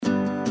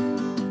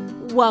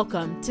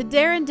Welcome to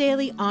Darren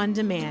Daily On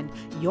Demand,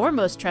 your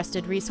most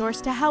trusted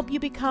resource to help you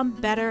become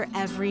better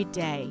every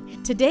day.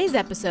 Today's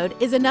episode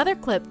is another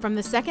clip from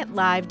the second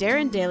live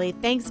Darren Daily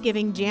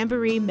Thanksgiving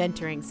Jamboree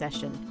mentoring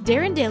session.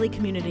 Darren Daily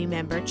community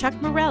member Chuck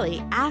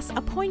Morelli asks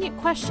a poignant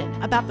question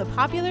about the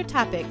popular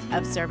topic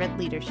of servant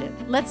leadership.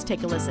 Let's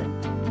take a listen.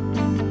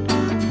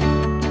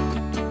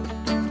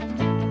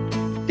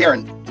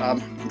 Darren,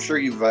 I'm sure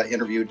you've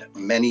interviewed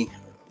many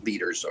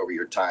leaders over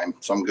your time,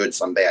 some good,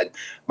 some bad.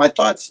 My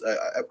thoughts,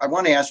 I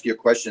want to ask you a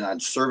question on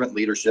servant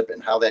leadership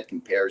and how that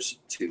compares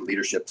to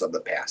leaderships of the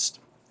past.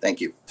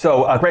 Thank you.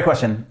 So great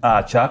question,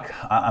 Chuck.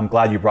 I'm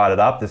glad you brought it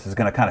up. This is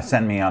going to kind of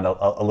send me on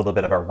a little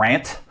bit of a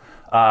rant.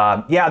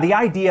 The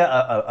idea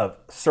of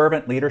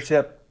servant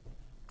leadership,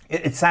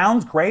 it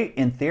sounds great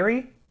in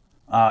theory.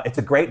 It's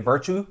a great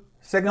virtue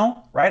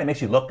signal, right? It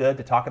makes you look good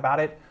to talk about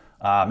it.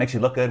 Makes you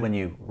look good when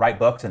you write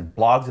books and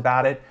blogs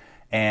about it,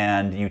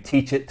 and you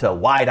teach it to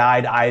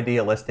wide-eyed,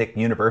 idealistic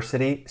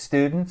university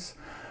students.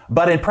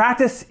 But in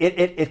practice,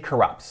 it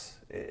corrupts.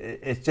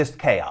 It's just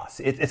chaos.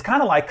 It's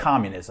kind of like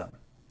communism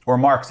or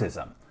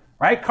Marxism,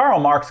 right?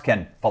 Karl Marx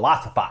can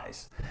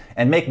philosophize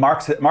and make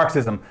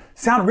Marxism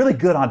sound really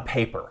good on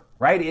paper,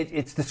 right?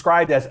 It's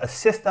described as a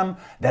system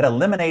that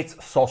eliminates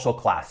social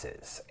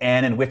classes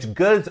and in which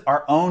goods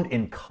are owned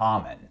in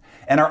common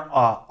and are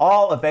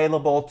all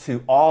available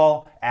to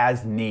all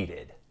as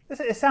needed.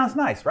 It sounds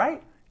nice,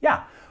 right?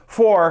 Yeah.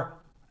 For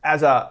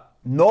as a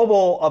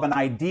noble of an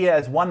idea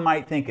as one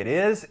might think it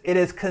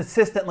is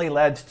consistently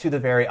led to the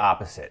very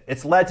opposite.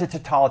 It's led to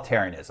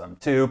totalitarianism,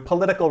 to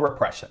political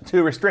repression,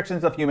 to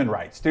restrictions of human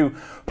rights, to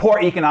poor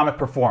economic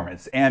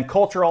performance, and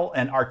cultural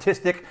and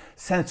artistic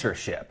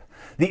censorship.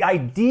 The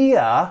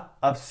idea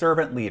of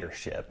servant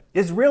leadership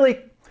is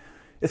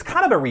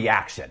kind of a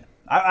reaction.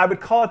 I would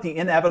call it the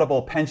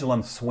inevitable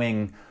pendulum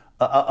swing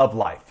of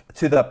life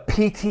to the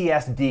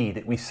PTSD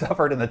that we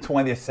suffered in the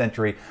 20th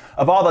century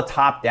of all the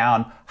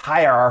top-down,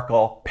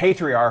 hierarchical,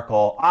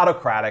 patriarchal,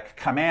 autocratic,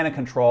 command and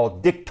control,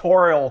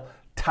 dictatorial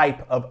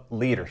type of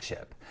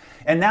leadership.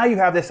 And now you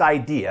have this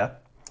idea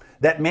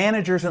that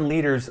managers and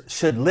leaders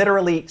should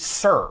literally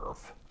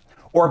serve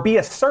or be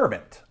a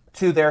servant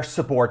to their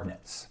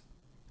subordinates.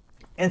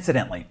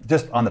 Incidentally,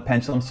 just on the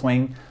pendulum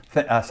swing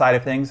side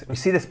of things, we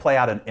see this play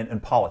out in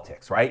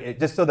politics, right?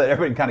 Just so that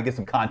everybody kind of gets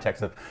some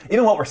context of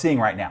even what we're seeing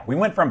right now. We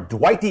went from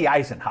Dwight D.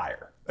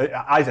 Eisenhower,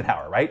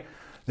 right?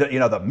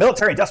 The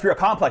military-industrial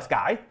complex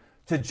guy,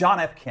 to John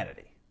F.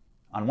 Kennedy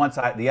on one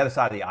side, the other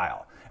side of the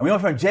aisle. And we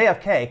went from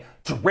JFK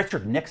to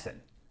Richard Nixon.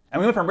 And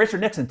we went from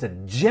Richard Nixon to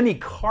Jimmy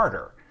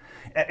Carter.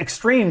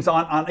 Extremes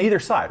on either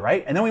side,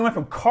 right? And then we went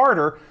from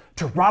Carter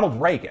to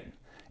Ronald Reagan.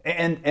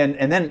 And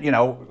then,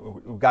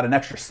 we've got an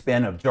extra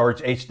spin of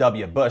George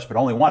H.W. Bush, but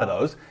only one of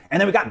those.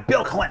 And then we got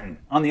Bill Clinton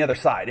on the other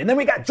side. And then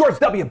we got George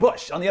W.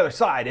 Bush on the other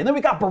side. And then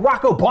we got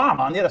Barack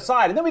Obama on the other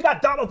side. And then we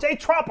got Donald J.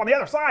 Trump on the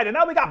other side. And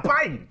now we got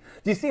Biden.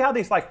 Do you see how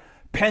these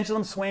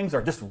pendulum swings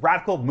are just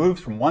radical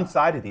moves from one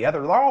side to the other?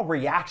 They're all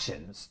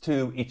reactions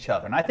to each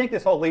other. And I think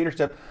this whole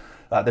leadership,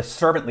 this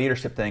servant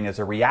leadership thing is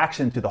a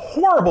reaction to the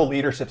horrible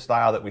leadership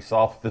style that we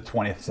saw for the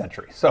 20th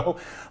century. So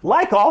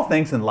like all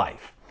things in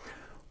life,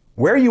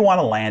 where you want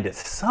to land is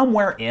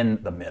somewhere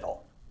in the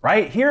middle,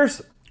 right?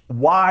 Here's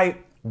why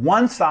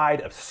one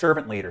side of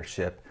servant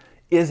leadership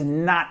is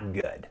not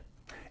good.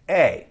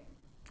 A,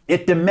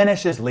 it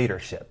diminishes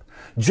leadership.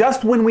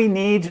 Just when we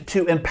need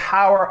to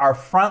empower our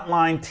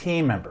frontline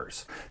team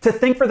members to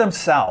think for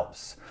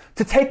themselves,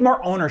 to take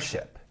more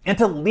ownership, and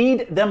to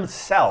lead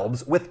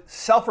themselves with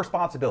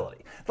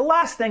self-responsibility, the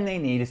last thing they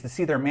need is to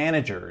see their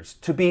managers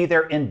to be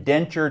their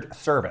indentured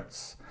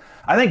servants.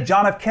 I think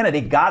John F. Kennedy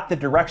got the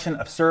direction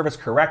of service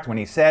correct when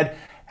he said,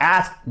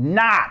 ask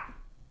not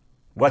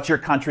what your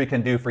country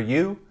can do for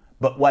you,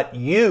 but what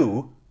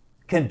you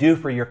can do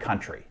for your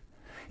country.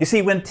 You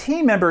see, when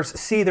team members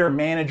see their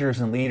managers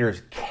and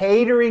leaders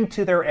catering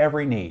to their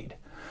every need,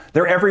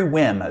 their every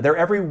whim, their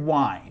every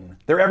whine,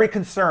 their every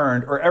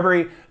concern, or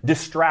every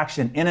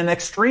distraction in an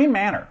extreme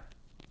manner,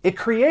 it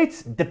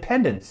creates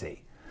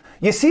dependency.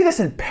 You see this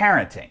in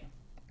parenting.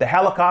 The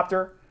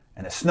helicopter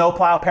and the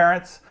snowplow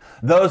parents,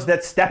 those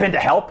that step in to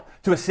help,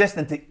 to assist,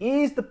 and to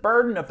ease the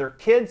burden of their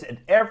kids at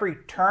every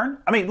turn.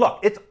 I mean, look,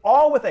 it's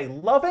all with a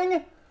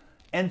loving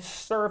and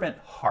servant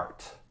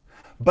heart,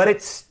 but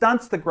it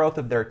stunts the growth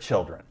of their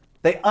children.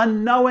 They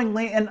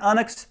unknowingly and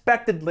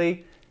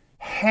unexpectedly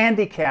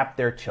handicap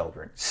their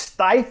children,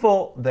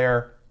 stifle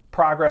their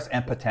progress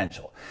and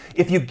potential.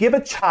 If you give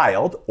a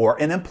child or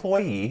an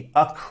employee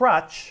a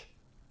crutch,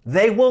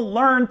 they will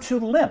learn to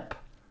limp.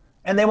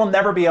 And they will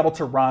never be able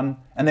to run,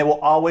 and they will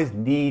always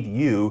need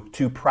you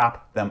to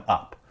prop them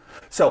up.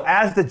 So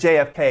as the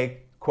JFK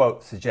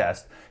quote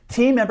suggests,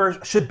 team members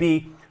should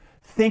be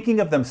thinking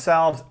of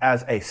themselves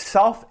as a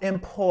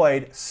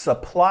self-employed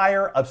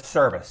supplier of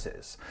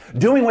services,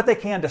 doing what they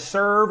can to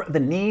serve the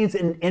needs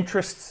and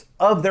interests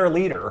of their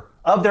leader,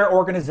 of their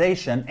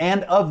organization,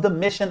 and of the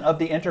mission of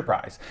the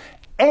enterprise.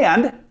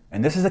 And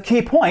this is a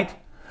key point,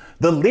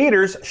 the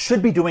leaders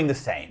should be doing the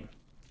same,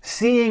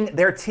 seeing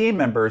their team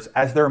members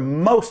as their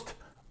most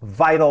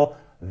vital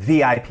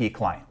VIP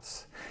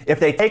clients. If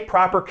they take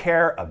proper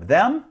care of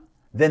them,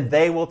 then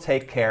they will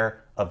take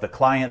care of the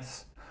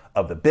clients,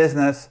 of the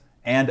business,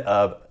 and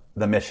of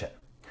the mission.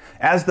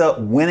 As the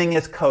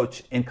winningest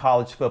coach in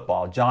college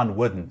football, John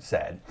Wooden,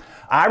 said,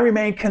 "I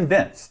remain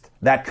convinced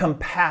that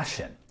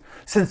compassion,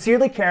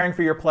 sincerely caring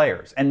for your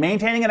players, and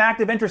maintaining an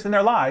active interest in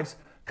their lives,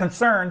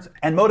 concerns,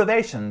 and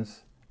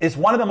motivations is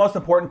one of the most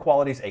important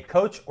qualities a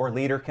coach or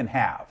leader can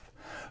have.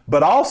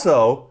 But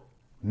also,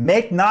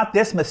 make not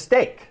this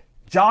mistake.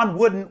 John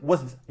Wooden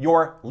was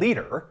your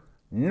leader,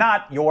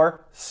 not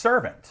your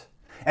servant.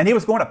 And he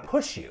was going to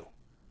push you.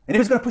 And he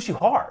was going to push you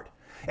hard.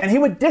 And he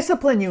would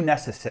discipline you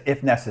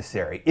if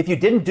necessary, if you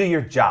didn't do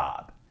your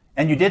job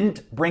and you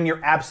didn't bring your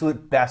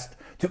absolute best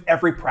to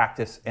every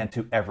practice and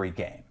to every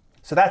game."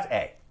 So that's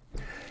A.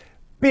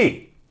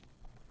 B,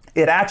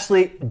 it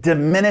actually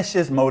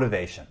diminishes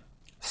motivation.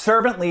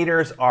 Servant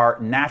leaders are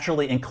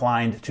naturally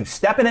inclined to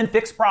step in and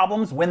fix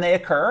problems when they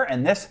occur,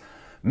 and this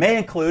may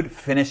include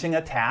finishing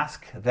a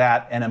task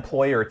that an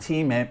employee or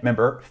team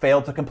member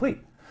failed to complete.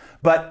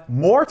 But the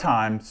more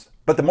times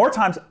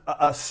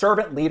a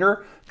servant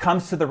leader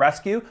comes to the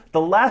rescue,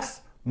 the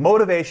less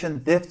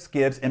motivation this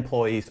gives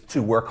employees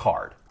to work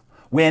hard.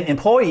 When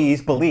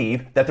employees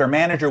believe that their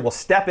manager will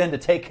step in to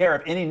take care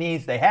of any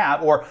needs they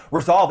have or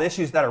resolve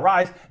issues that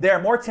arise, they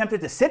are more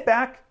tempted to sit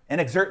back and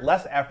exert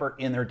less effort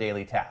in their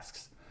daily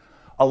tasks.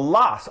 A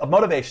loss of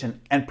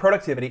motivation and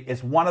productivity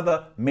is one of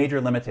the major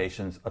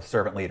limitations of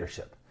servant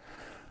leadership.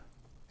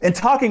 In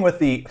talking with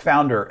the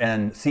founder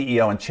and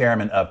CEO and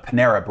chairman of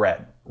Panera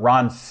Bread,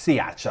 Ron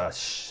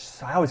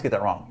Siach, I always get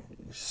that wrong,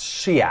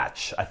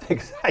 Siach, I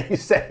think is how you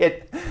say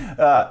it.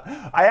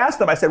 I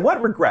asked him, I said,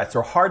 what regrets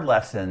or hard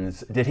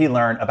lessons did he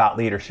learn about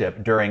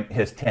leadership during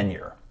his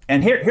tenure?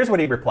 And here's what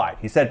he replied.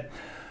 He said,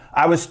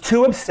 "I was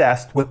too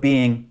obsessed with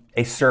being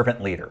a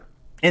servant leader.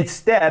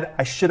 Instead,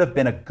 I should have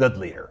been a good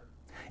leader.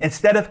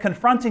 Instead of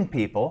confronting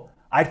people,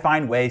 I'd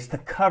find ways to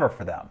cover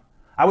for them.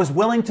 I was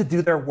willing to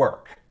do their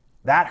work.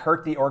 That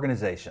hurt the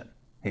organization,"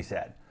 he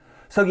said.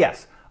 So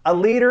yes, a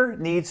leader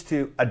needs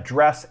to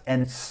address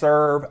and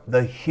serve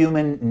the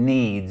human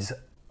needs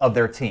of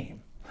their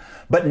team,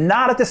 but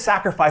not at the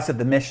sacrifice of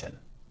the mission,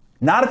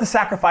 not at the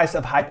sacrifice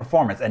of high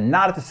performance, and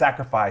not at the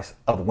sacrifice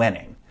of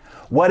winning.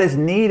 What is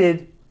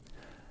needed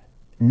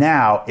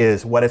now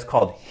is what is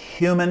called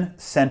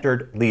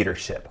human-centered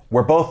leadership,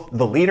 where both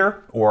the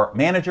leader or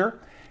manager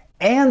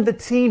and the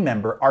team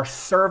member are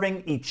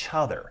serving each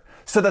other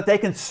so that they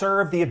can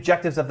serve the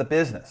objectives of the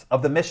business,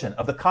 of the mission,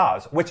 of the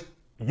cause, which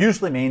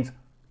usually means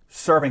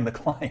serving the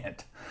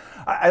client.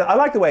 I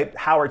like the way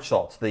Howard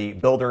Schultz, the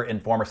builder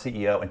and former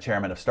CEO and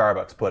chairman of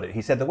Starbucks, put it.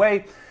 He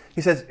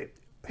says,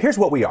 here's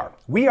what we are.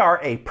 We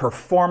are a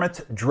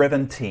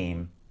performance-driven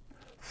team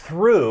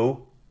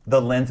through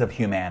the lens of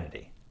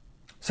humanity.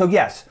 So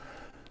yes,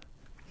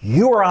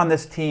 you are on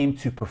this team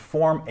to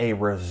perform a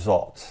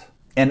result.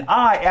 And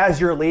I, as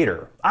your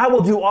leader, I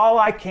will do all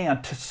I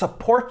can to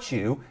support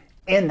you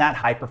in that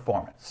high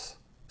performance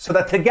so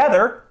that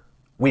together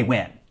we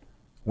win.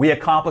 We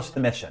accomplish the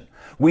mission.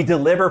 We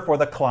deliver for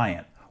the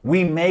client.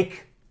 We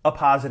make a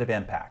positive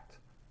impact.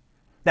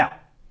 Now,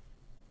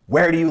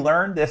 where do you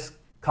learn this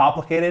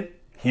complicated,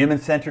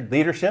 human-centered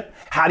leadership?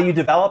 How do you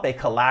develop a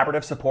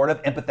collaborative,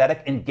 supportive,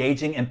 empathetic,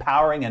 engaging,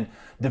 empowering, and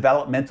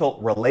developmental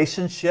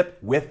relationship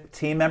with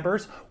team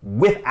members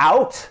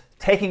without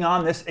taking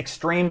on this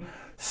extreme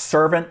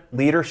servant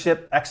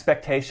leadership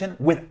expectation,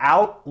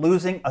 without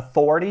losing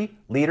authority,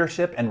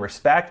 leadership, and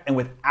respect, and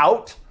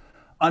without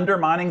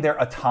undermining their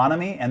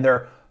autonomy and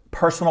their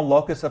personal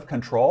locus of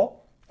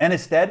control, and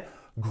instead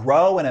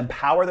grow and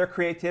empower their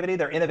creativity,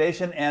 their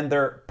innovation, and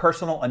their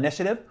personal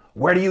initiative?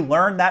 Where do you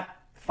learn that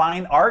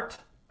fine art,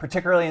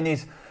 particularly in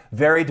these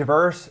very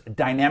diverse,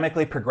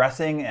 dynamically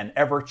progressing, and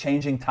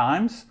ever-changing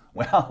times?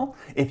 Well,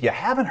 if you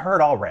haven't heard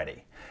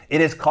already,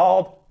 it is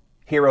called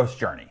Hero's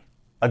Journey,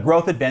 a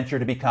growth adventure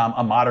to become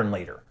a modern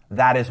leader.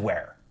 That is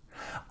where.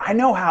 I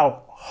know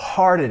how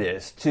hard it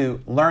is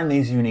to learn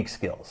these unique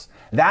skills.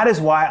 That is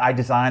why I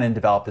designed and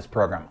developed this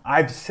program.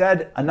 I've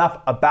said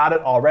enough about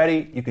it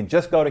already. You can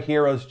just go to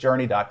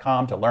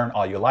heroesjourney.com to learn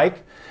all you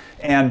like.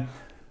 And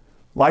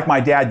like my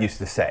dad used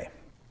to say,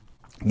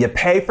 you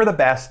pay for the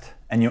best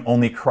and you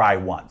only cry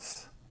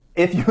once.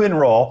 If you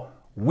enroll,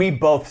 we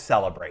both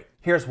celebrate.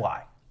 Here's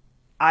why.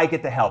 I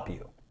get to help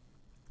you.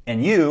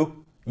 And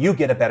you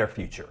get a better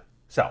future.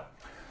 So,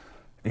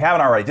 if you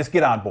haven't already, just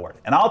get on board.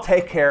 And I'll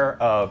take care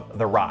of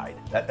the ride.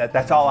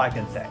 That's all I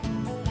can say.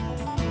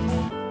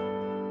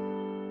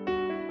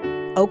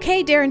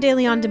 Okay, Darren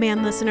Daily On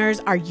Demand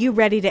listeners, are you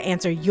ready to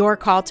answer your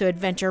call to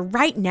adventure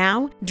right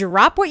now?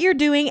 Drop what you're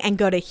doing and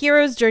go to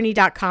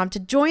heroesjourney.com to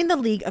join the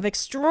league of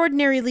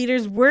extraordinary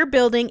leaders we're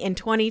building in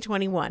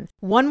 2021.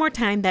 One more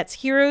time, that's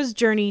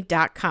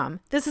heroesjourney.com.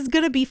 This is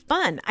going to be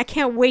fun. I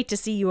can't wait to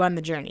see you on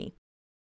the journey.